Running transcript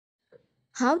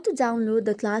How to download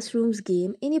the Classrooms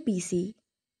game in your PC.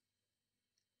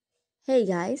 Hey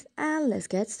guys, and let's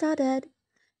get started.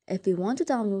 If you want to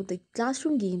download the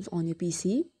Classroom games on your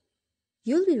PC,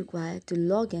 you'll be required to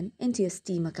log in into your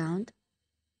Steam account.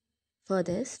 For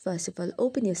this, first of all,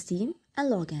 open your Steam and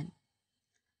log in.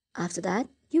 After that,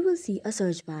 you will see a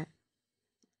search bar.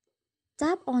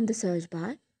 Tap on the search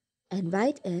bar and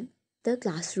write in the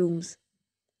Classrooms.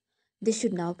 This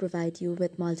should now provide you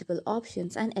with multiple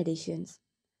options and editions.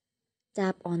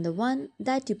 Tap on the one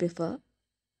that you prefer.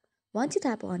 Once you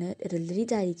tap on it, it will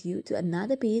redirect you to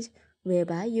another page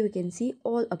whereby you can see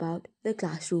all about the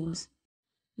classrooms.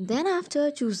 Then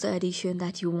after, choose the edition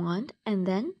that you want and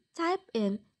then type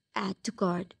in add to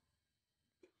cart.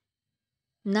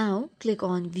 Now click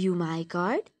on view my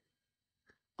cart,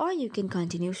 or you can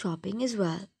continue shopping as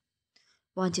well.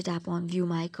 Once you tap on view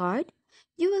my cart,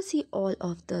 you will see all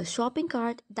of the shopping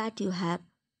cart that you have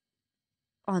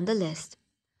on the list.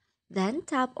 Then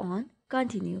tap on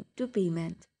continue to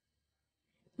payment.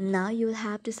 Now you will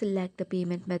have to select the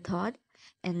payment method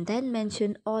and then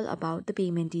mention all about the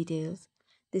payment details.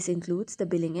 This includes the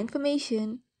billing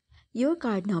information, your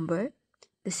card number,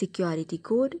 the security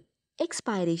code,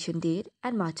 expiration date,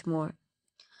 and much more.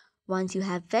 Once you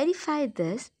have verified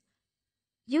this,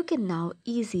 you can now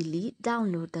easily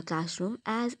download the classroom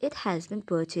as it has been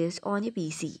purchased on your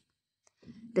PC.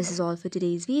 This is all for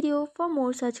today's video. For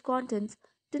more such contents,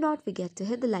 do not forget to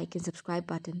hit the like and subscribe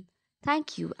button.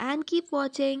 Thank you and keep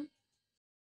watching.